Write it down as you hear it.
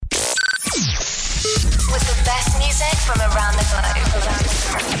from around the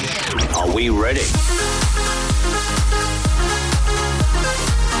globe. Are we ready?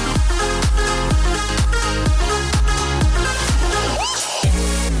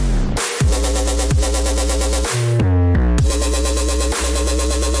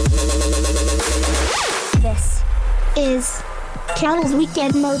 This is Carol's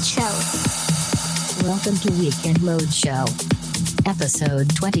Weekend Mode Show. Welcome to Weekend Mode Show,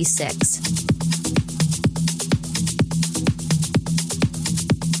 episode 26.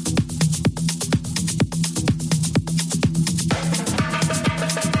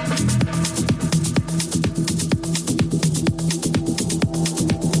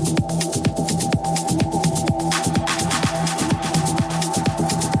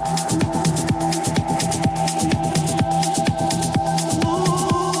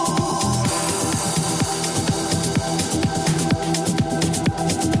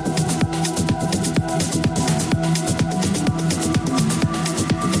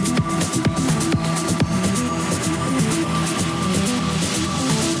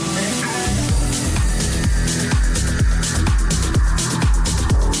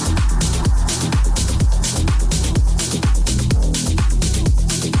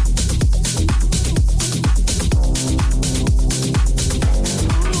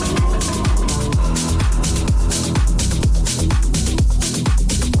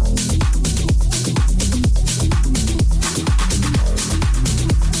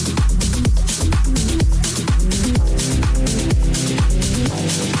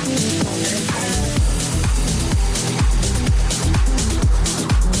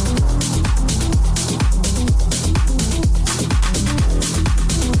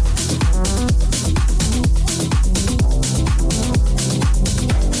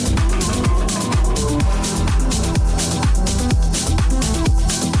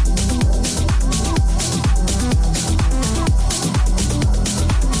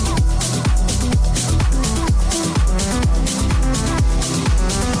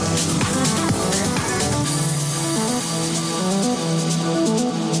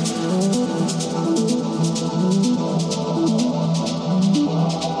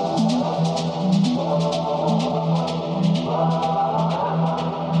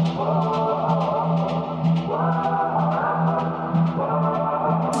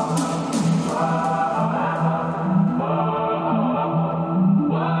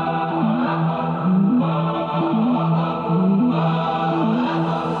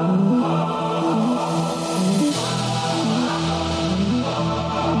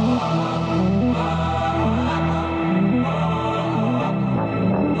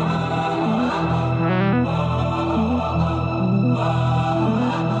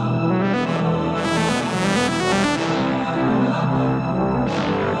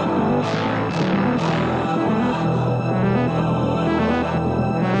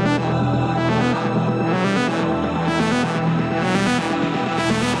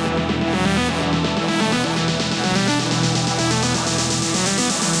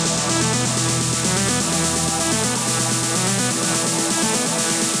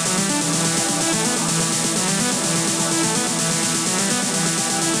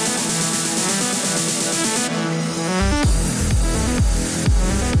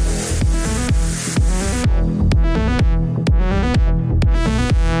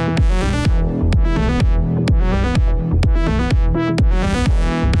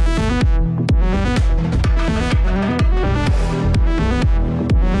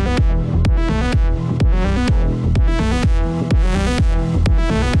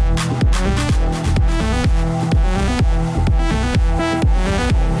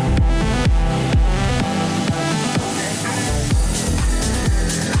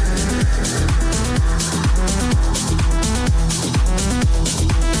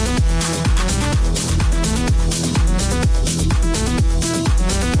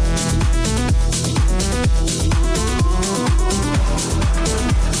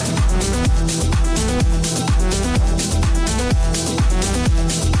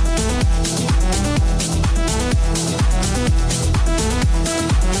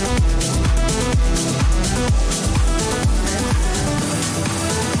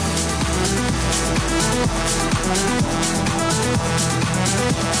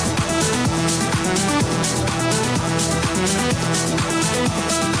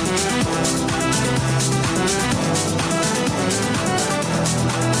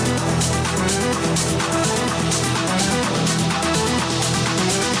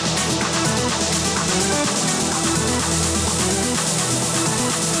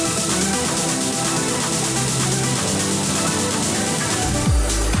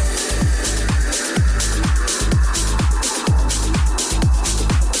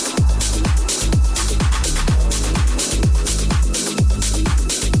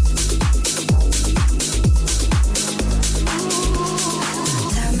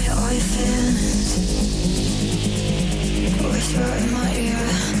 in my ear.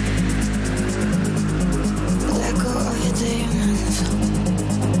 Let go of your demons.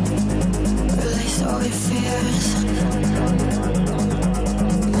 Release all your fears.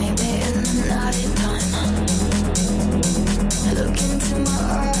 Maybe in the night time. Look into my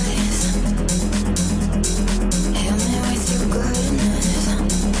eyes. Heal me with your goodness.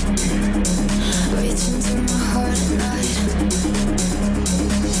 Reach into my heart at night.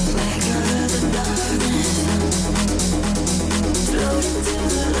 Make out of the darkness. Float into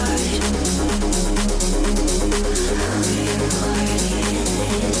the light. Hurry and party.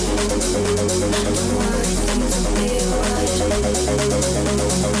 Don't worry, things will be alright. I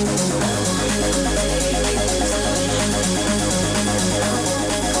wanna go take you inside. I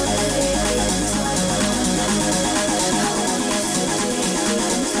wanna go take you inside. I want you to take you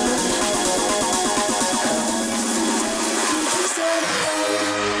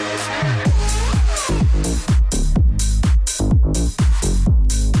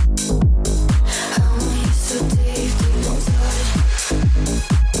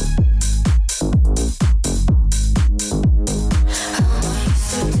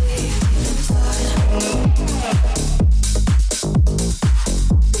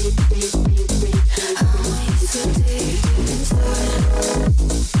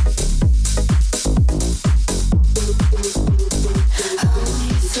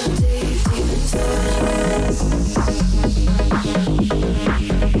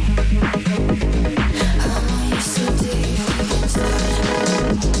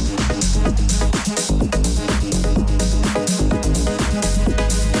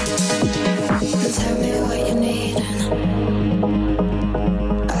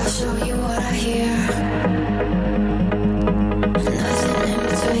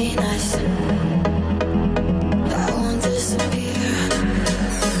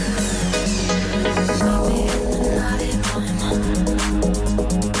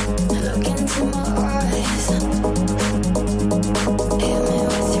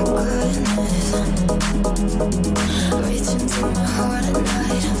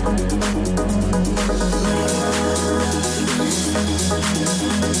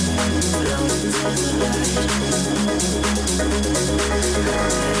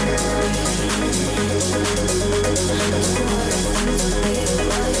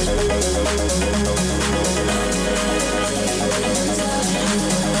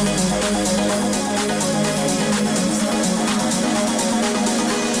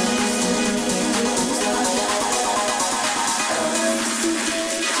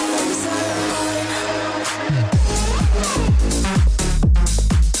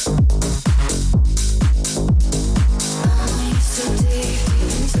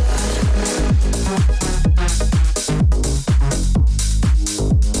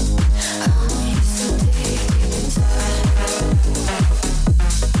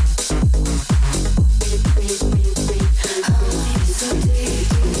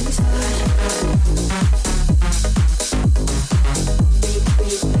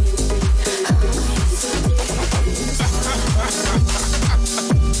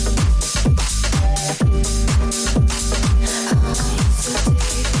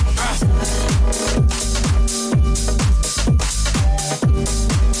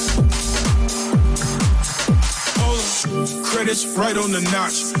Right on the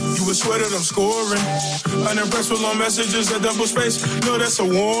notch, you would swear that I'm scoring. Unimpressed with long messages at double space, no, that's a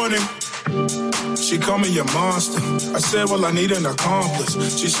warning. She called me a monster. I said, well, I need an accomplice.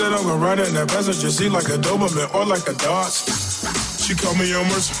 She said I'm a rider in that passenger seat like a Doberman or like a Dodge. She called me a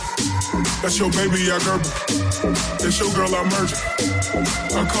mercy. That's your baby, I Gerber. That's your girl, I merged.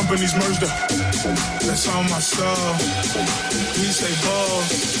 Our companies merged up. That's on my soul. We say balls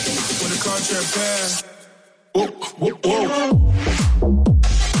when the contract passed. Whoa, whoa, whoa.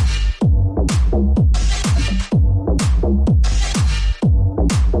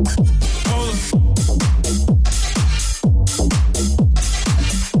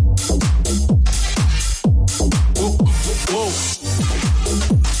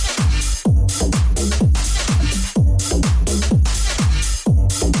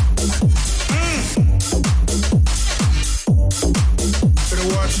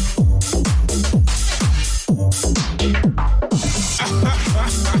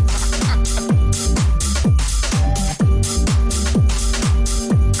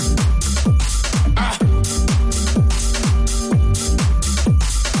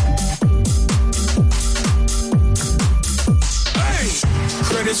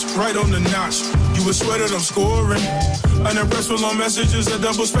 Right on the notch, you would swear that I'm scoring. Unimpressed with long messages at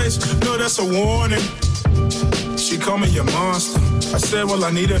double space, no, that's a warning. She call me a monster. I said, well,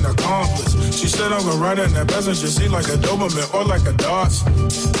 I need an accomplice. She said, I'm gonna ride in that passenger seat like a Doberman or like a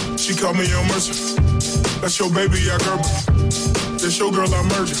Dachshund. She called me your mercy. That's your baby, I girl. That's your girl, I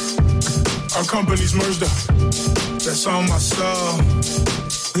merged. Our companies merged up. That's on my soul.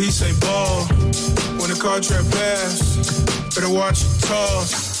 He say ball. When the contract pass, better watch your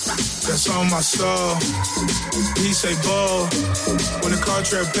toss. That's on my soul. He say ball. When the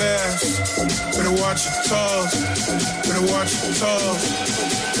contract pass, better watch your toss. Better watch your toss.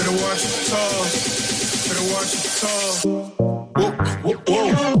 Better watch your toss. Better watch your toss. Whoa, whoa,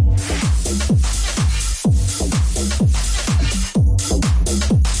 whoa.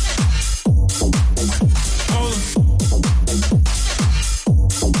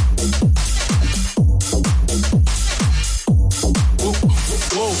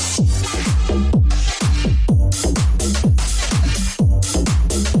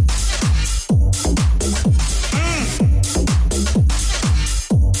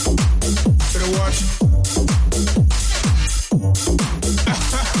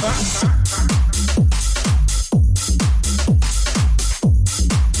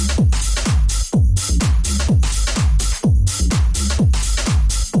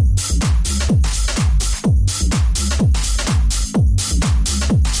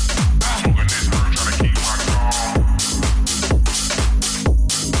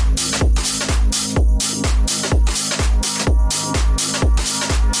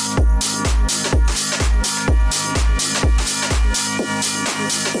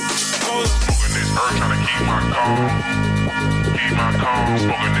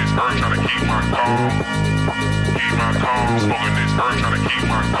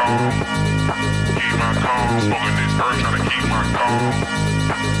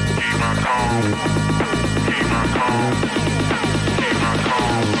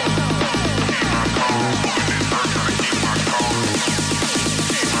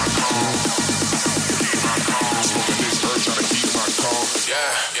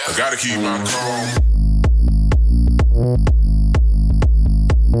 I gotta keep my calm.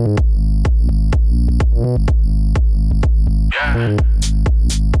 Yeah.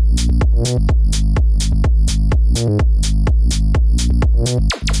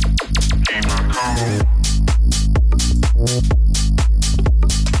 Keep my calm.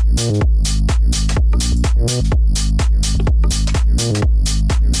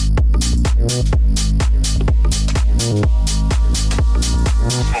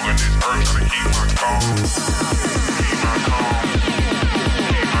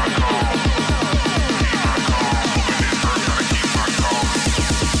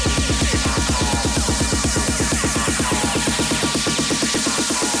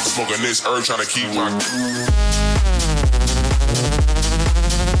 This urge trying to keep my calm.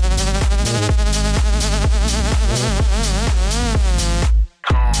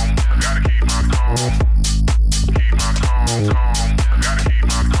 I gotta keep my calm. Keep my calm, calm. I gotta keep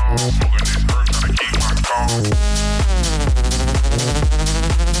my calm. Smoking this urge trying to keep my calm.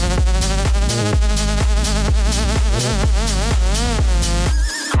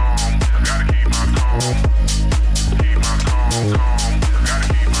 Calm. I gotta keep my calm. Keep my calm, calm.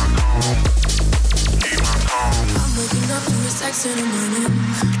 Keep my calm.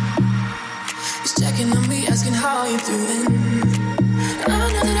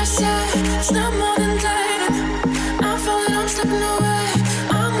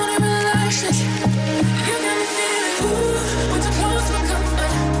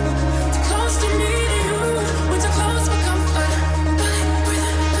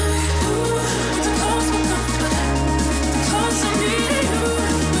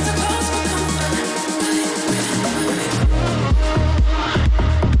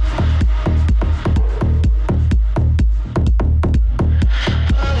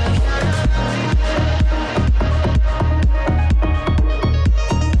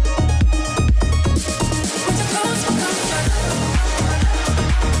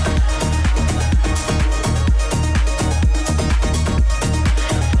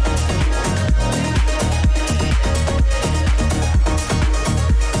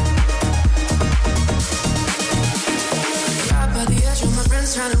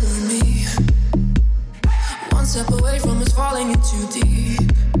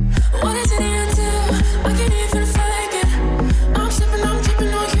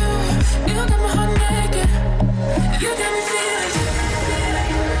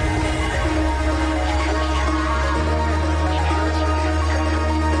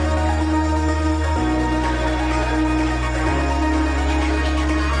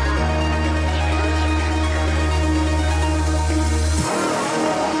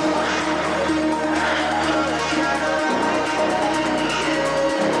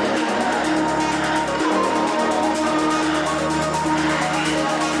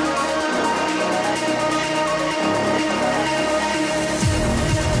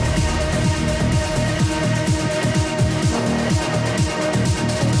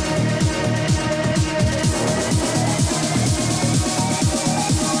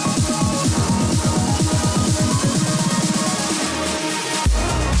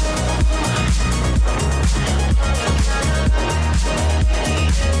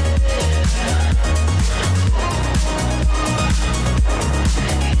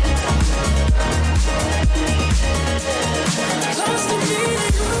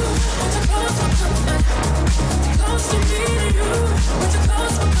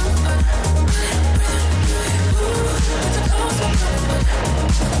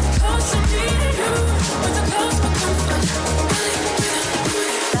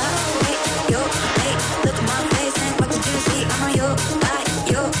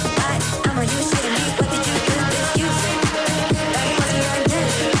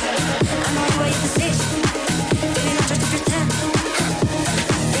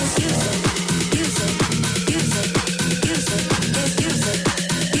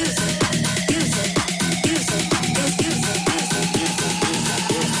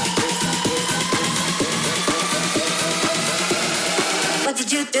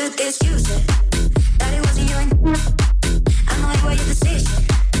 this? You said that it wasn't you and I know it was your decision.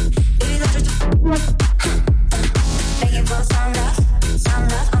 Baby, that's just begging for some love.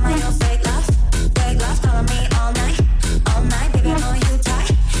 I'm on your fake love, calling me all night, baby, I know you tight.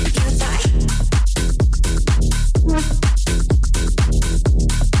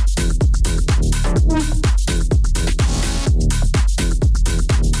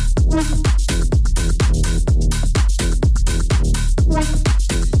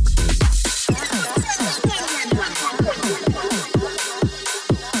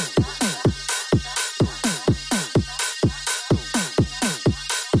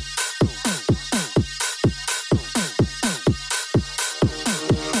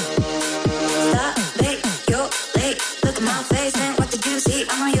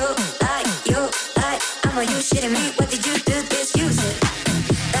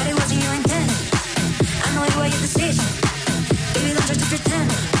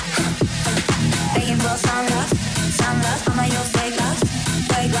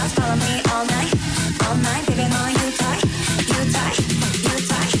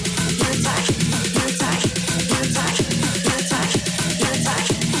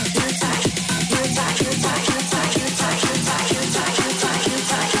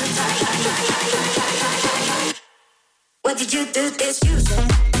 What did you do this? You said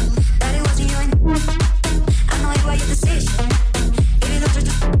that it wasn't you and I know it was your decision. Baby, that's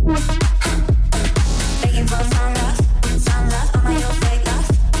just begging for some love. I'm on your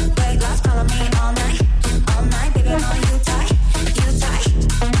fake love, calling me all night, baby, I know you tight.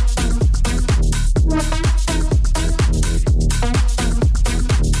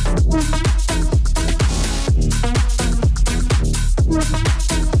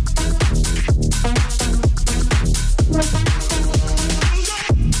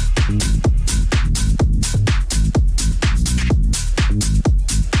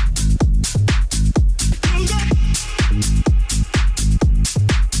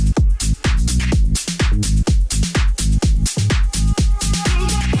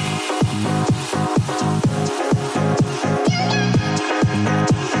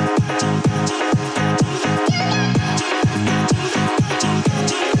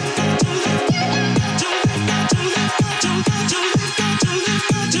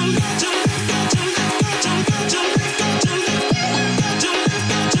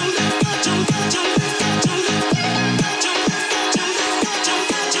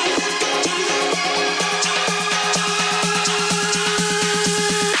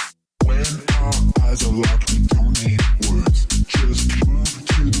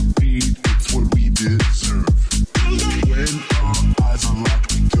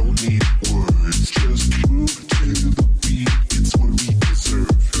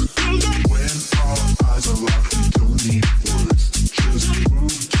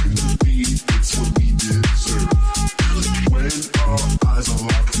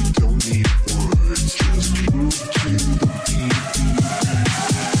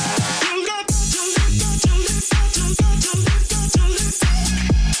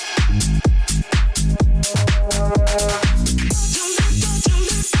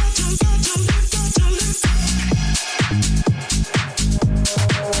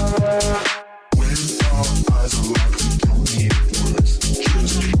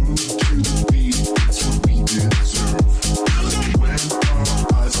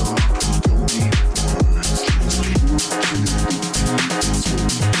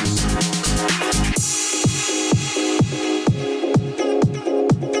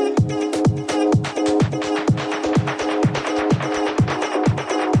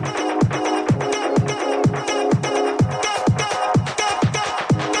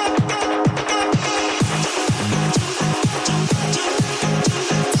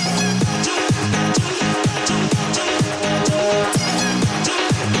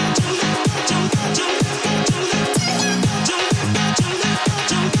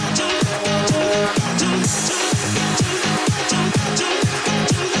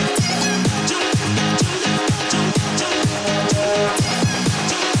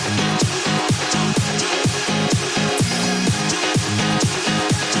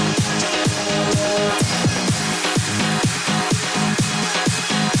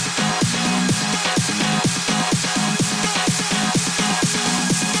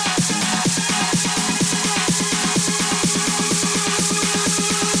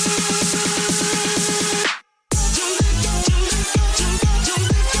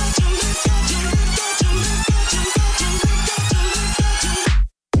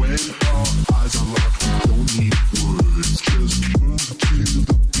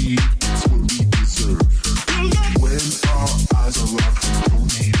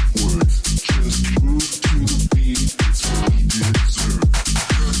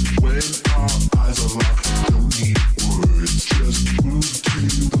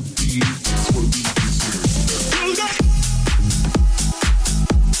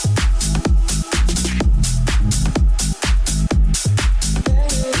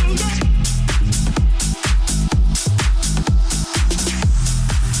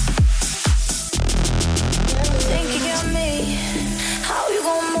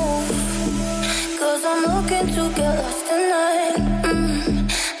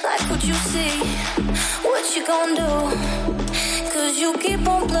 You keep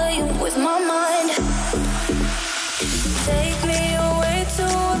on playing with my mind. Take me away to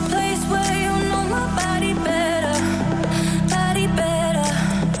a place where you know my body better, body better.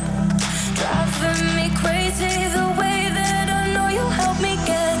 Driving me crazy the way that I know you help me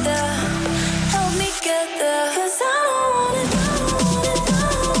get there, help me get there. 'Cause I don't want it.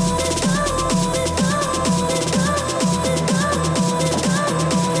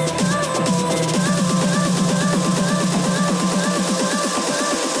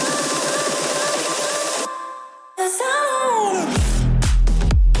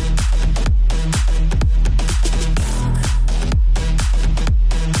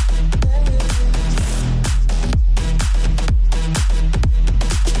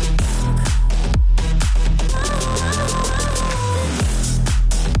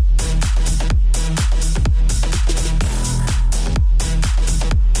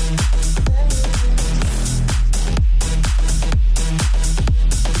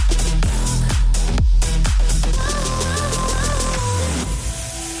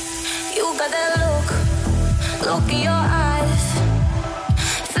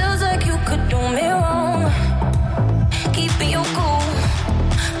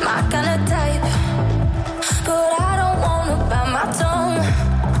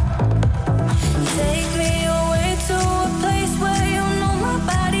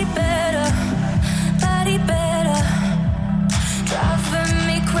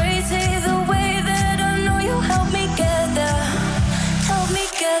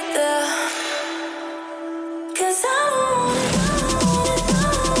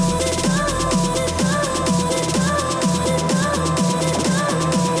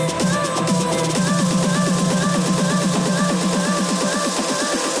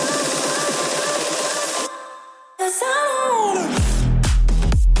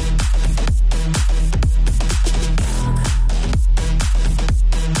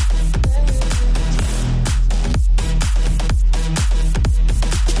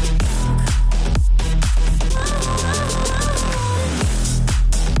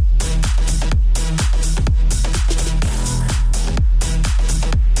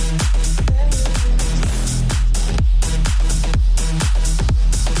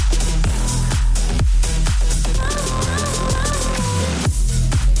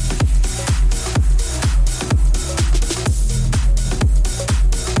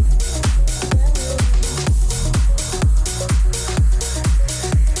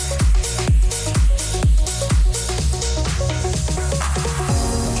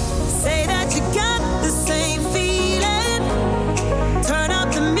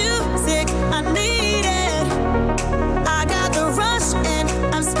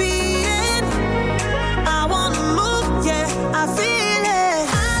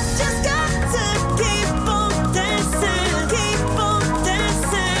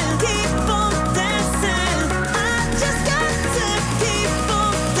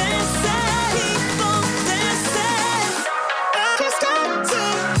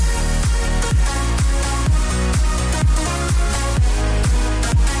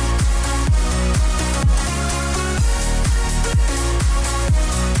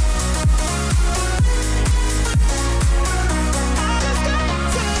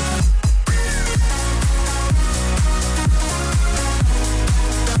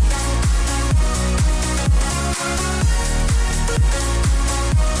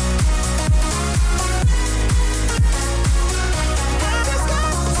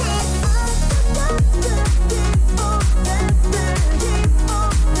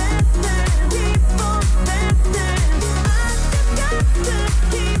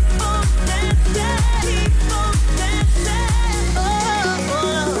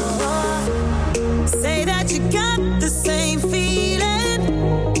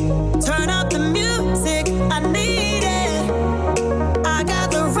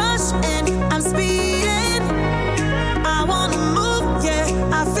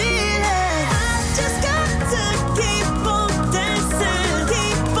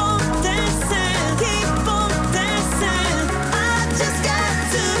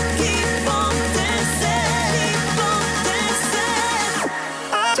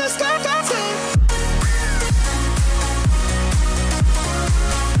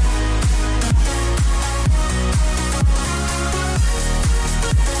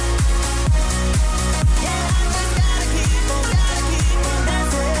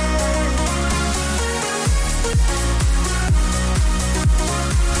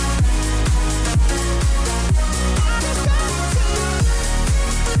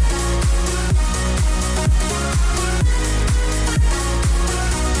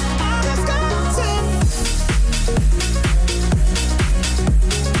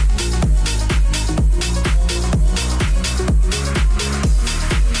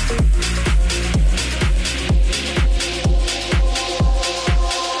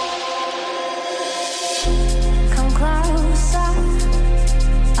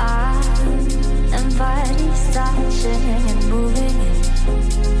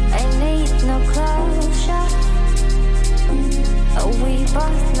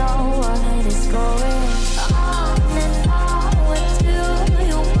 And I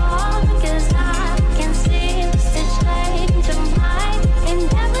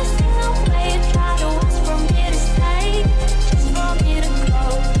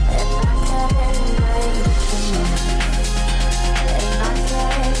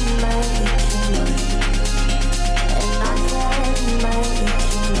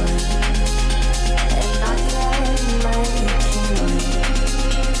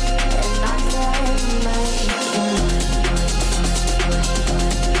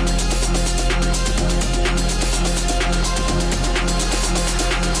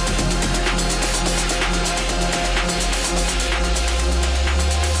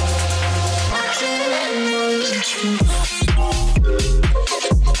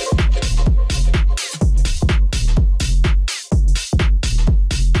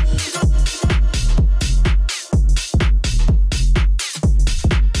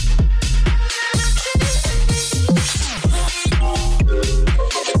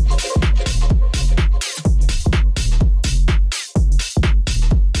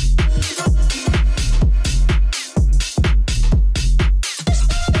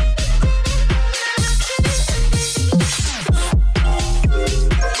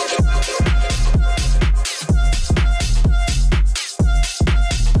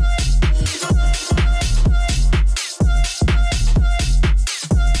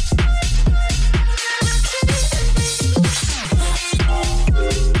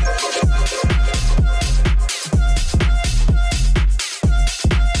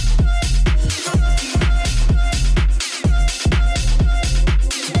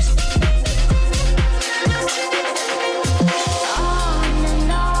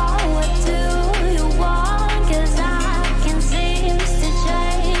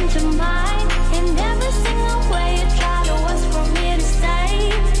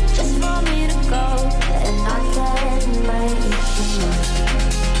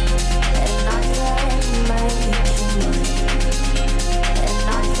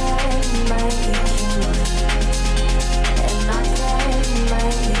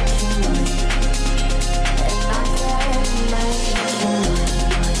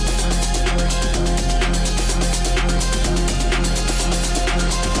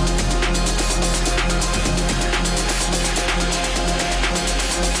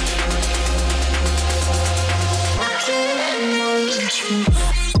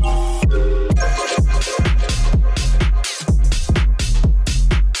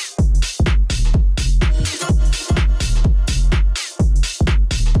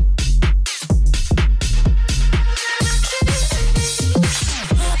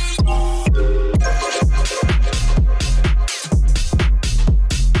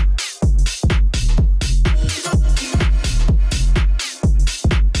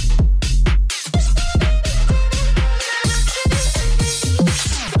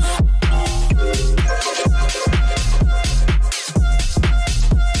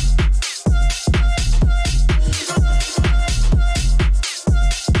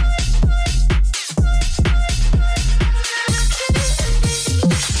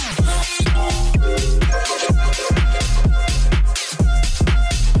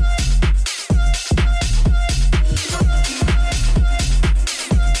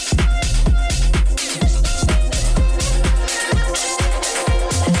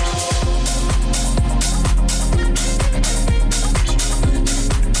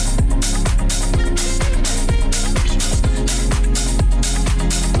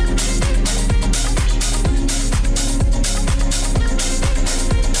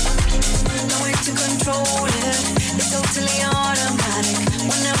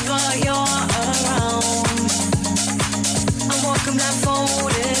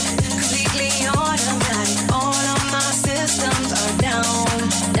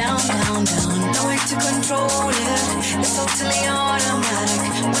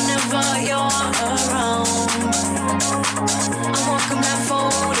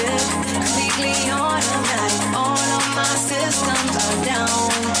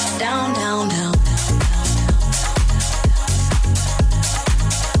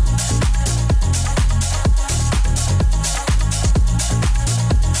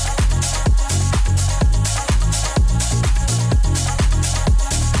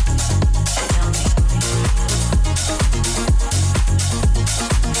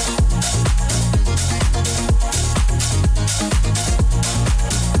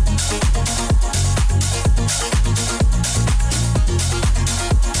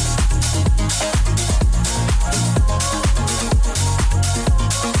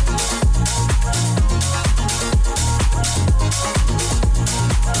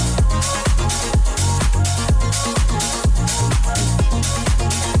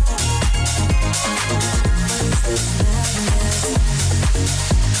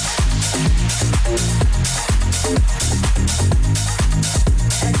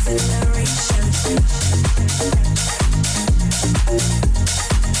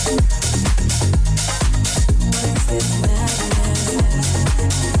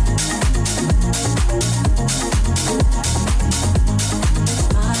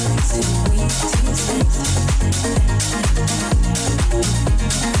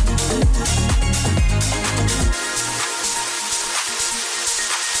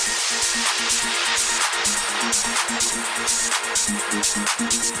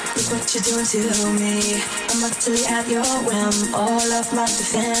To me, I'm utterly at your whim. All of my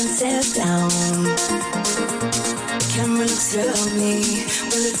defenses down. The camera looks through me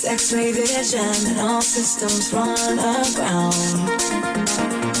with its X-ray vision, and all systems run aground.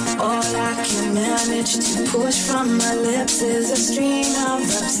 All I can manage to push from my lips is a stream of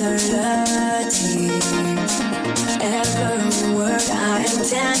absurdity. Every word I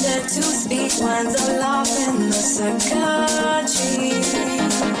intended to speak winds aloft in the circuitry.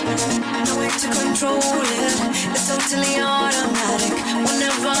 No way to control it, it's totally automatic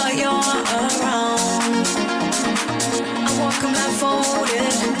whenever you're around. I walk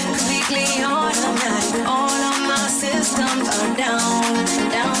blindfolded, completely automatic. All of my systems are down,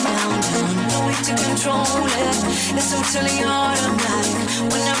 down, down, down. No way to control it, it's totally automatic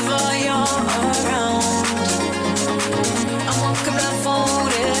whenever you're around. I walk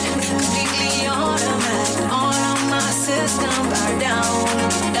blindfolded, completely automatic. All of my systems are down,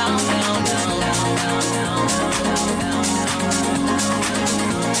 down, down, down, down, down, down, down, down, down.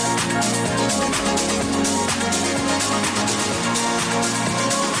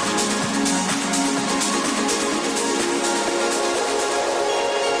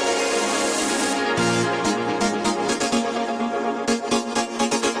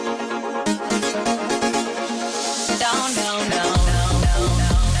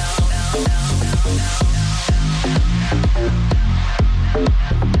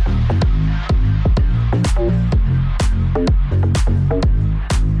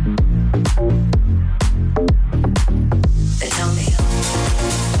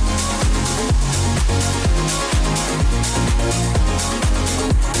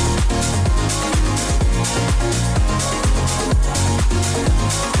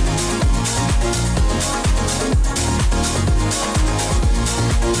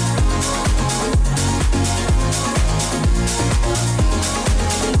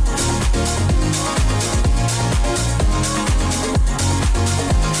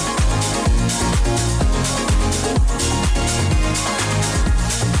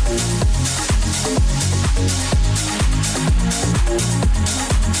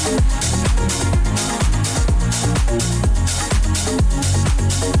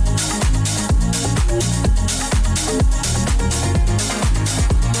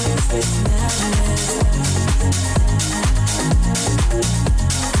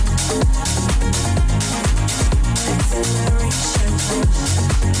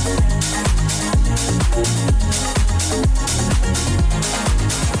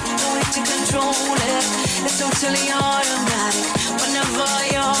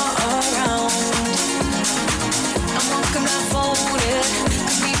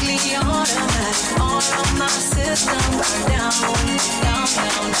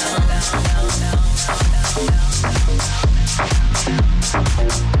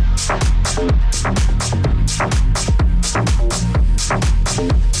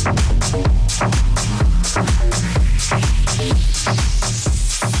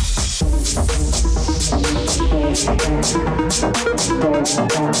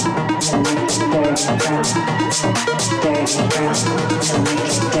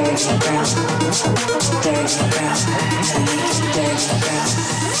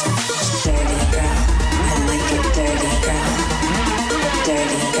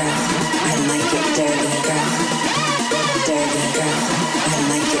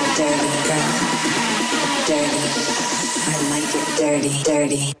 Dirty, dirty,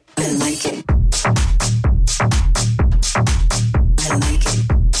 dirty, dirty, dirty, dirty, dirty,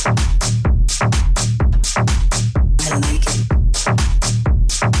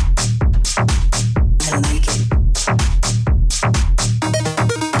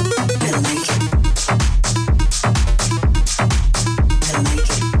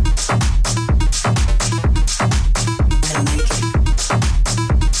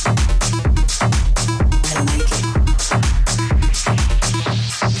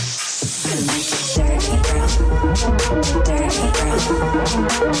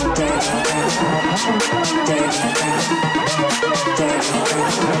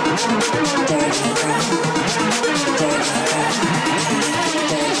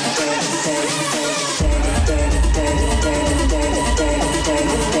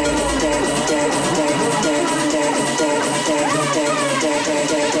 dirty.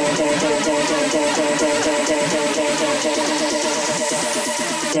 Dirty,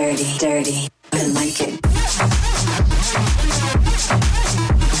 dirty, I like it.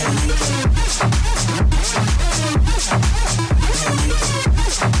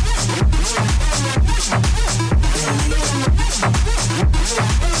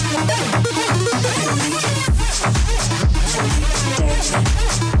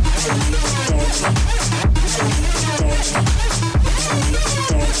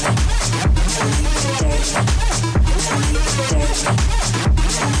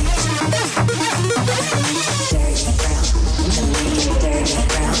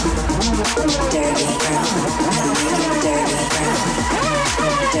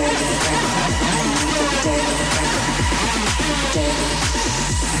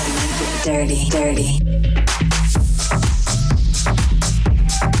 Dirty, dirty.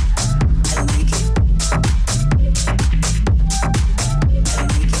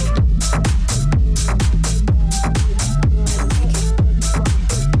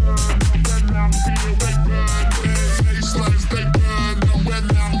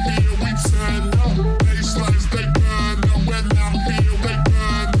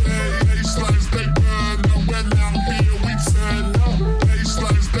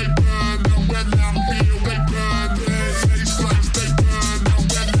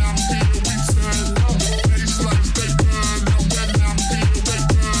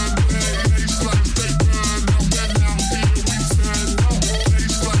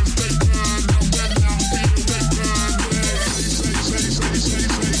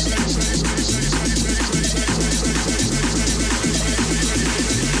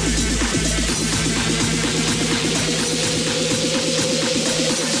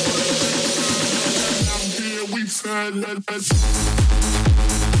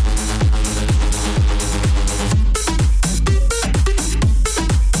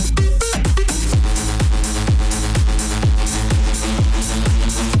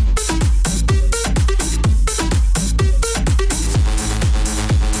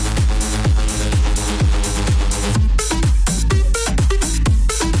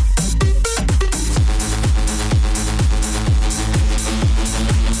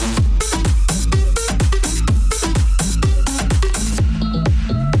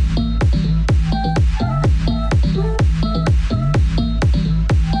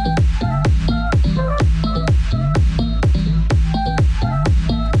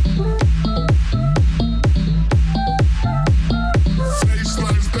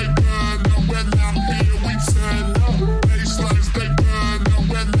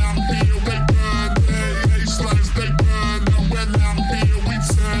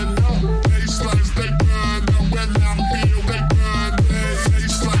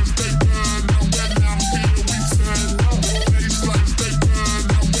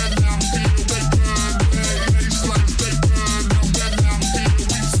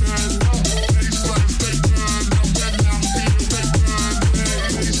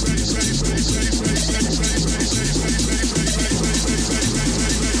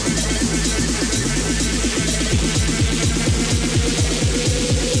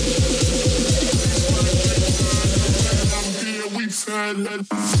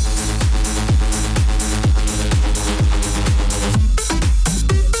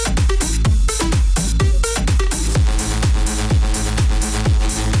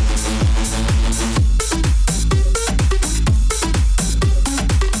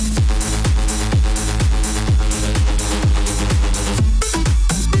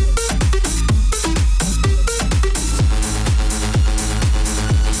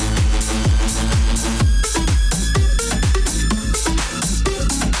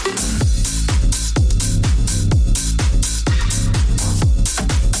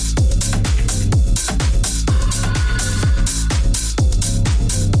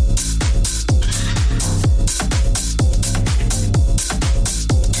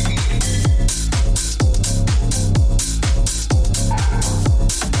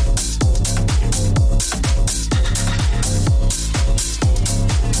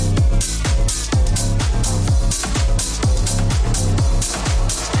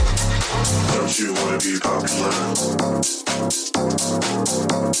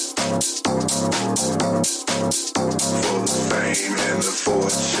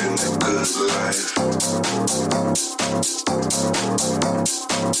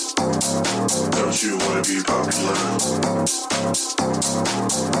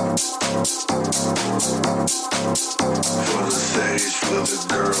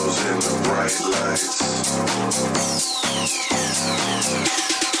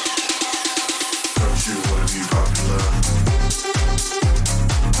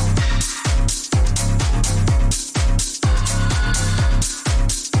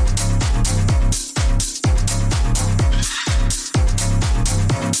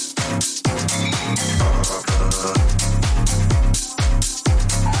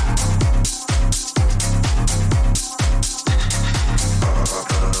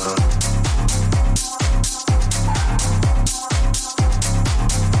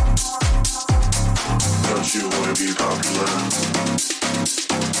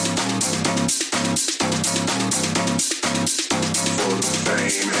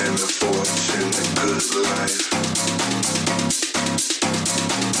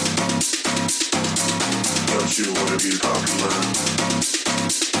 be popular.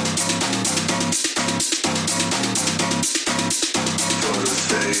 For the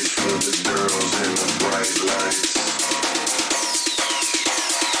stage, for the girls in the bright lights.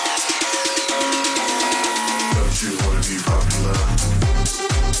 Don't you wanna be popular?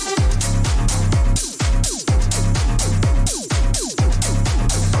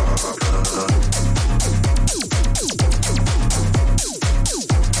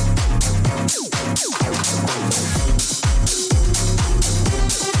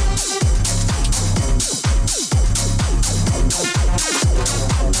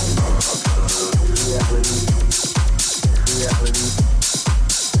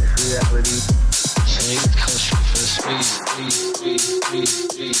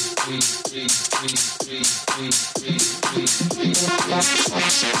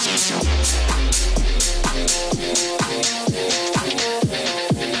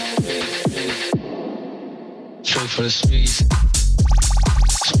 For the squeeze,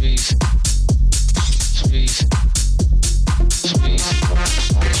 squeeze, squeeze, squeeze.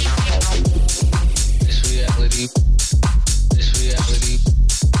 This reality, this reality,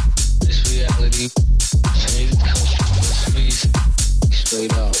 this reality. Say it comes from the squeeze,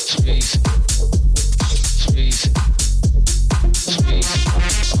 straight up, squeeze, squeeze, squeeze.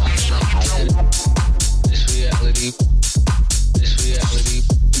 This reality, this reality, this reality.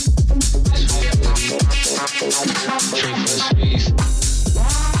 Straight for the squeeze,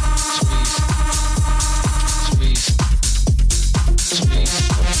 squeeze, squeeze, squeeze.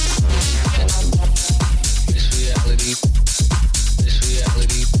 This reality, this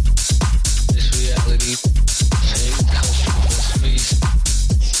reality, this reality. Take the culture for the squeeze,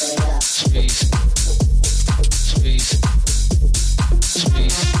 squeeze, squeeze,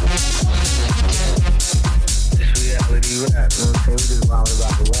 squeeze. This reality rap, you know what I'm saying? We just round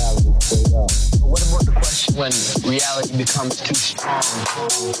about the reality straight up. What about the question when reality becomes too strong?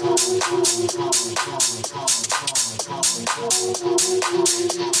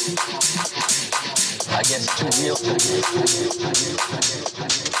 I guess too real to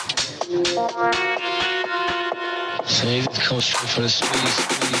say it comes straight for the squeeze,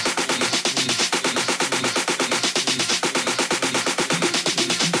 squeeze.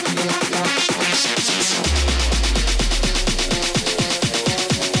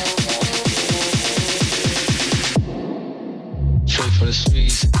 For the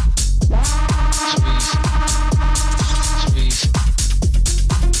squeeze, squeeze,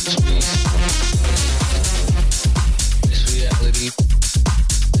 squeeze, squeeze. This reality,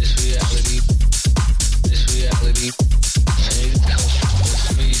 this reality, this reality. Say it comes from the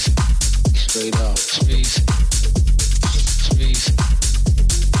squeeze, straight up, squeeze, squeeze,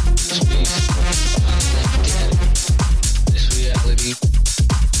 squeeze. This reality,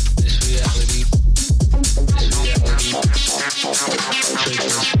 this reality, this reality. Straight for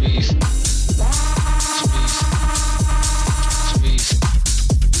the squeeze, squeeze,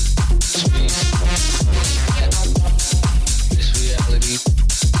 squeeze, squeeze. This reality,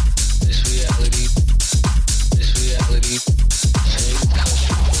 this reality, this reality. Say it comes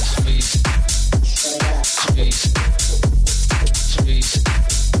from the squeeze, squeeze, squeeze,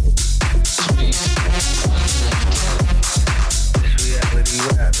 squeeze. This reality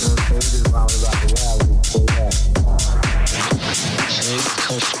rap, you know what I'm saying? This is round about the reality, straight up. Say it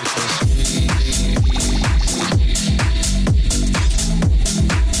comes from the squeeze.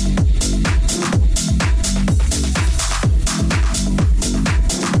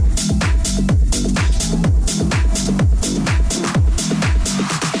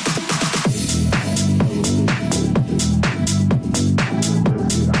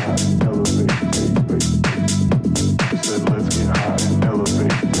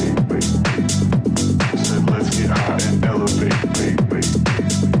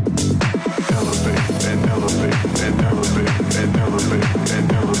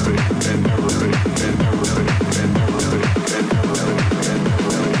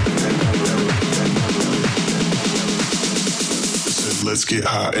 Let's get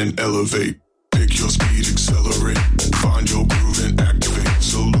high and elevate. Pick your speed, accelerate. Find your groove and activate.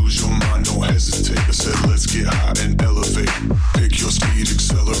 So lose your mind, don't hesitate. I said let's get high and elevate. Pick your speed,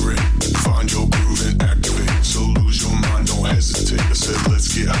 accelerate. Find your groove and activate. So lose your mind, don't hesitate. I said let's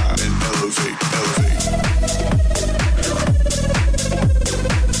get high and elevate, elevate.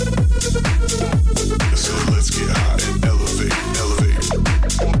 I said let's get high and elevate, elevate.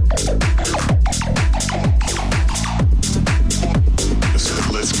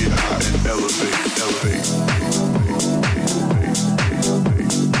 Let's get high and elevate, elevate.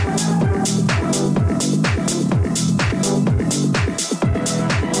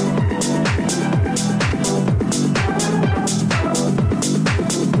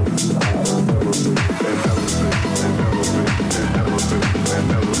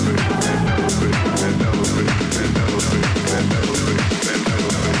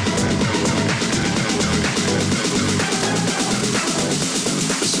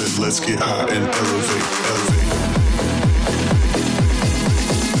 let's get high and elevate, elevate.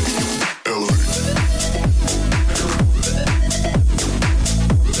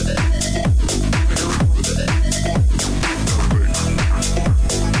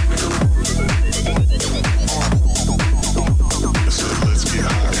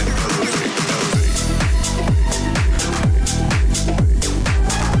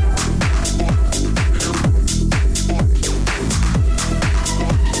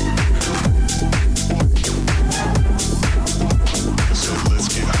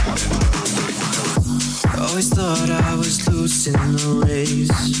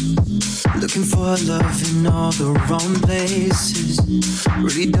 Love in all the wrong places.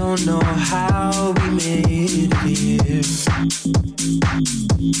 Really don't know how we made it here.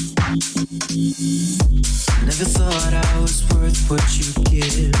 Never thought I was worth what you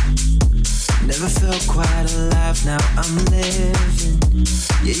give. Never felt quite alive, now I'm living.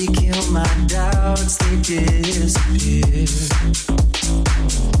 Yeah, you killed my doubts, they disappear.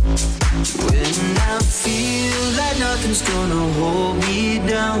 When I feel like nothing's gonna hold me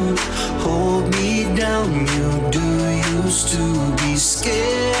down, you do used to be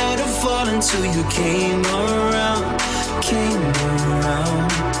scared of falling till you came around.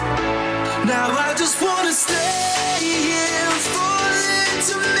 Now I just wanna stay here, falling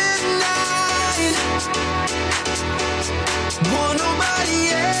to midnight. Want nobody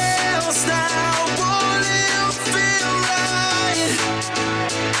else now, won't it feel right?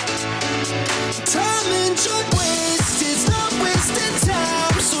 Time and joy wasted, stop wasting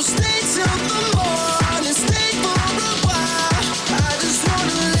time. So stay till the morning, stay for a while. I just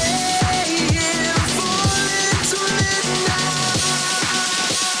wanna lay here, falling to midnight.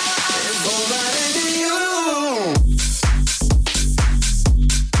 And fall right into you.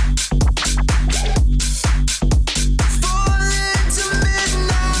 Falling to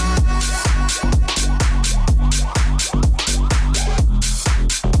midnight.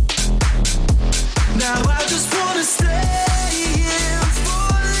 Now I just wanna stay here,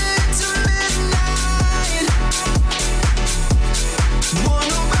 falling to midnight. Want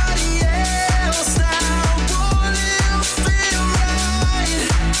nobody else now, won't it feel right?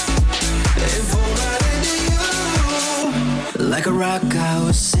 And fall right into you. Like a rock, I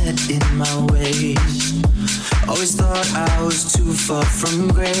was set in my ways. Always thought I was too far from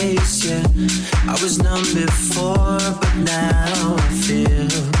grace, yeah. I was numb before, but now I feel.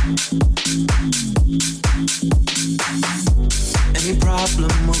 Any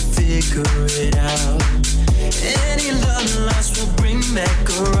problem, we'll figure it out. Any love lost, we'll bring back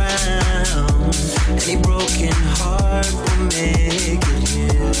around. Any broken heart, we'll make it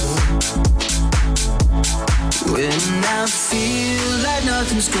heal. When I feel like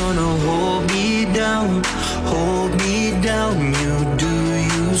nothing's gonna hold me down, you do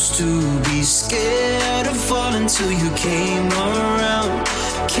used to be scared of falling till you came around.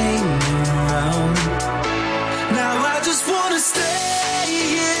 Now I just wanna stay